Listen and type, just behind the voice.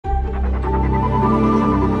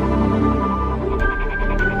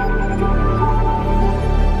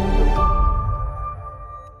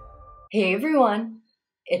Hey everyone,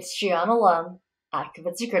 it's Gianna at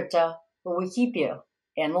Convince Crypto, where we keep you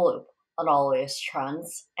in the loop on all the latest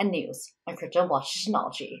trends and news on crypto and blockchain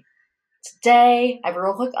technology. Today, I have a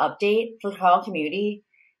real quick update for the Cardano community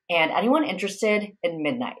and anyone interested in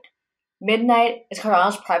Midnight. Midnight is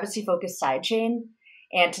Cardano's privacy-focused sidechain,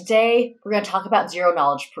 and today we're going to talk about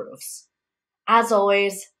zero-knowledge proofs. As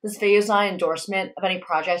always, this video is not an endorsement of any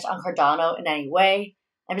project on Cardano in any way.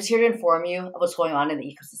 I'm just here to inform you of what's going on in the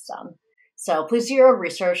ecosystem. So please do your own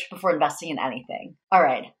research before investing in anything.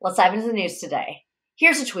 Alright, let's dive into the news today.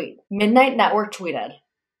 Here's a tweet. Midnight Network tweeted,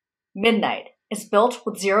 Midnight is built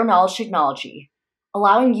with zero-knowledge technology,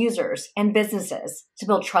 allowing users and businesses to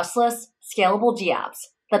build trustless, scalable dee-apps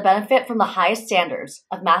that benefit from the highest standards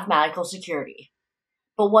of mathematical security.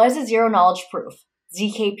 But what is a zero-knowledge proof,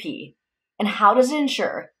 ZKP, and how does it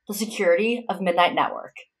ensure the security of Midnight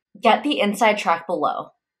Network? Get the inside track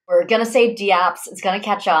below. We're going to say dee-apps, it's going to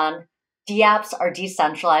catch on. Dee-apps are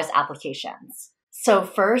decentralized applications. So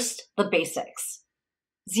first, the basics.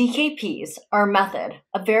 ZKPs are a method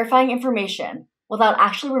of verifying information without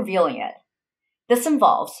actually revealing it. This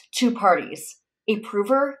involves two parties, a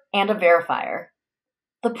prover and a verifier.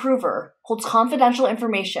 The prover holds confidential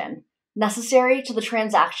information necessary to the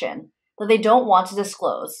transaction that they don't want to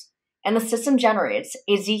disclose, and the system generates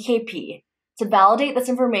a ZKP to validate this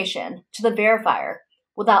information to the verifier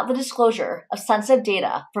without the disclosure of sensitive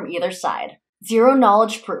data from either side.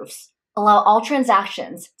 Zero-knowledge proofs allow all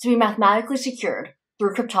transactions to be mathematically secured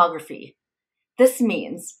through cryptography. This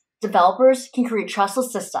means developers can create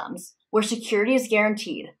trustless systems where security is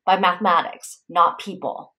guaranteed by mathematics, not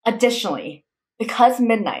people. Additionally, because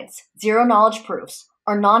Midnight's zero-knowledge proofs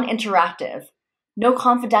are non-interactive, no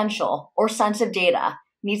confidential or sensitive data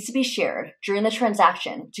needs to be shared during the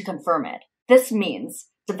transaction to confirm it. This means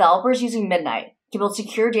developers using Midnight can build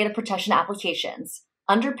secure data protection applications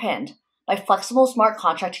underpinned by flexible smart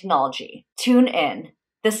contract technology. Tune in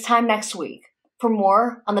this time next week for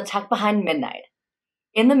more on the tech behind Midnight.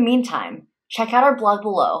 In the meantime, check out our blog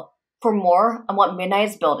below for more on what Midnight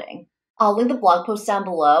is building. I'll link the blog post down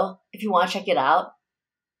below if you want to check it out.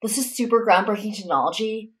 This is super groundbreaking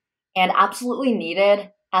technology and absolutely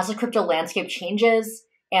needed as the crypto landscape changes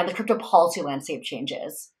and the crypto policy landscape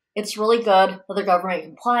changes. It's really good that they're government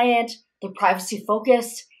compliant, they're privacy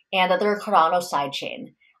focused, and that they're a Cardano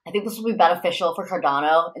sidechain. I think this will be beneficial for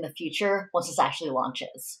Cardano in the future once this actually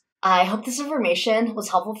launches. I hope this information was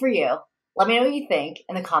helpful for you. Let me know what you think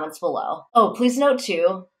in the comments below. Oh, please note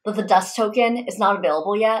too that the Dust token is not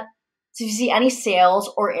available yet. So if you see any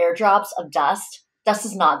sales or airdrops of Dust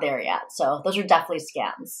is not there yet. So those are definitely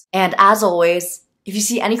scams. And as always, if you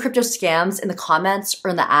see any crypto scams in the comments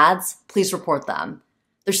or in the ads, please report them.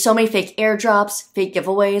 There's so many fake airdrops, fake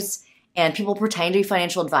giveaways, and people pretending to be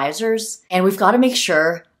financial advisors. And we've got to make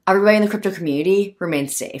sure everybody in the crypto community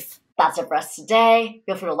remains safe. That's it for us today.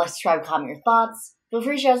 Feel free to like, subscribe, comment your thoughts. Feel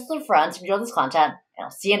free to share this with your friends if you enjoyed this content. And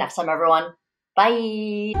I'll see you next time, everyone.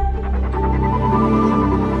 Bye!